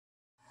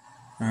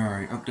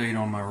Alright, update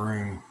on my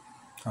room.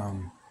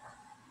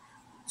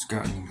 It's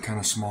gotten kind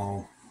of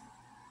small.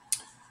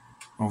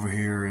 Over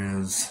here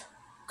is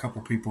a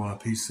couple people at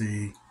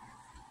PC,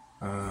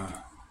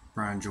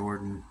 Brian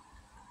Jordan,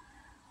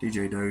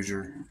 DJ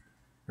Dozier.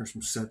 There's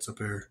some sets up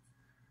there.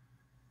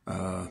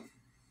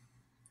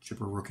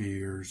 Chipper Rookie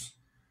Years.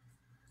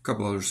 A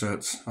couple other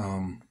sets.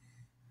 Then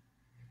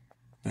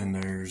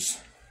there's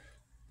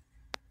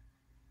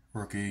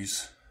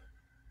rookies,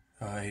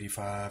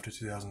 85 to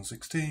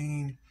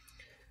 2016.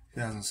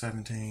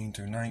 2017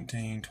 to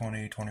 19,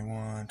 20,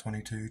 21,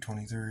 22,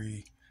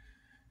 23,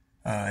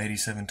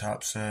 87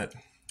 top set,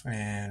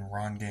 and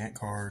Ron Gant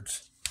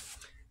cards.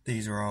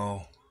 These are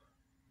all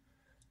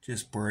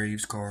just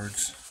Braves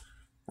cards,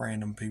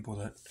 random people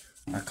that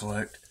I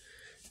collect.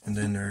 And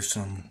then there's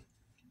some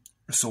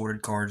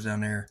assorted cards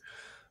down there,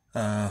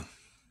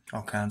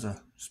 all kinds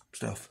of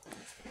stuff.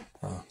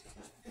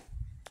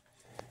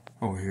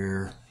 Over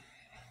here,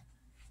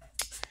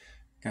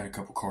 got a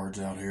couple cards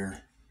out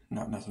here.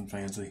 Nothing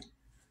fancy.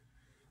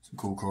 Some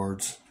cool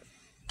cards.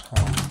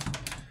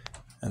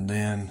 And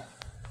then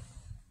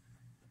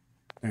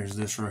there's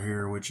this right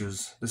here,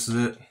 this is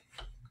it.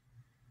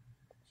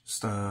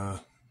 Just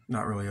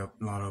not really a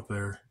lot up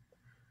there.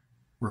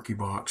 Rookie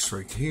box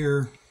right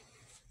here.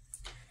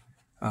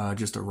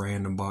 Just a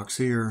random box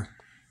here.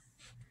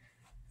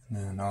 And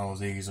then all of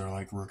these are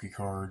like rookie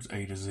cards,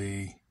 A to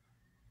Z.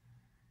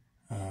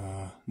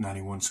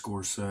 91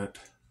 score set.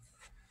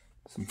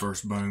 Some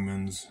first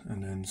Bowmans,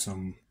 and then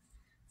some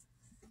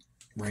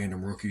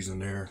random rookies in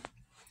there.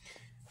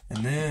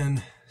 And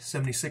then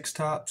 76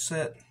 top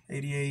set,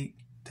 88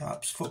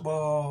 tops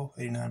football,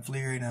 89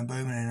 Fleer, 89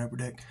 Bowman, and Upper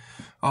Deck.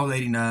 All the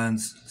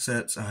 89s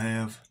sets I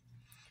have.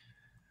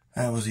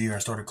 That was the year I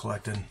started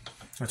collecting.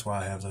 That's why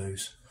I have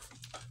those.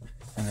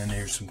 And then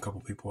there's some couple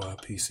people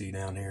at PC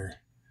down here.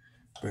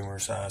 Boomer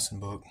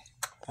Esiason book.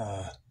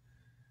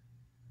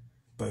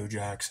 Bo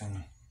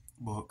Jackson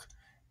book.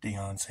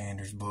 Deion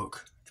Sanders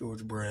book.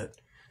 George Brett.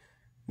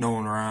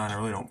 Nolan Ryan, I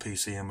really don't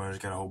PC him, but I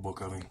just got a whole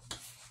book of him.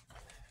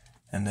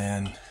 And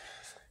then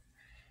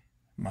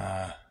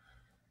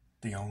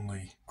the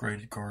only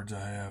graded cards I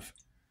have,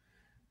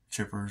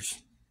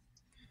 Chippers,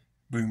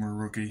 Boomer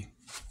Rookie,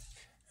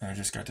 and I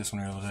just got this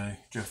one the other day,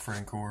 Jeff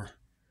Francoeur.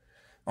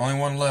 Only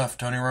one left,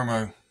 Tony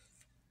Romo.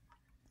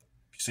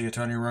 If you see a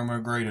Tony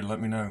Romo graded,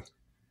 let me know.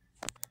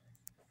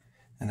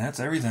 And that's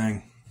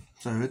everything.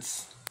 So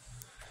it's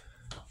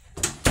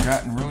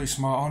gotten really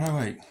small. Oh no,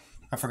 wait,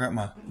 I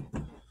forgot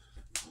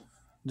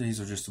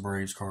these are just the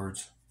Braves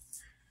cards.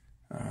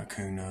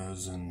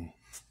 Kunas and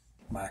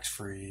Max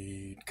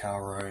Fried, Kyle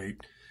Wright,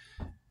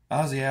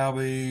 Ozzie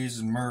Albies,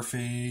 and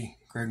Murphy,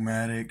 Greg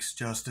Maddux,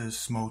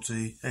 Justice,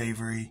 Smoltzy,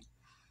 Avery.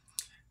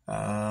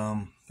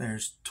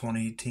 There's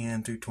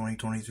 2010 through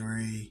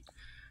 2023,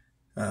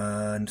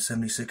 and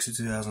 76 to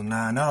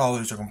 2009. Not all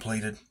those are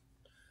completed.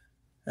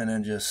 And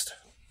then just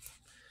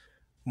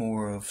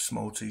more of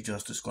Smoltzy,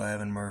 Justice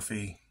Glavin,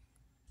 Murphy,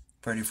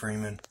 Freddie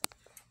Freeman.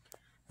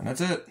 And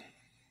that's it.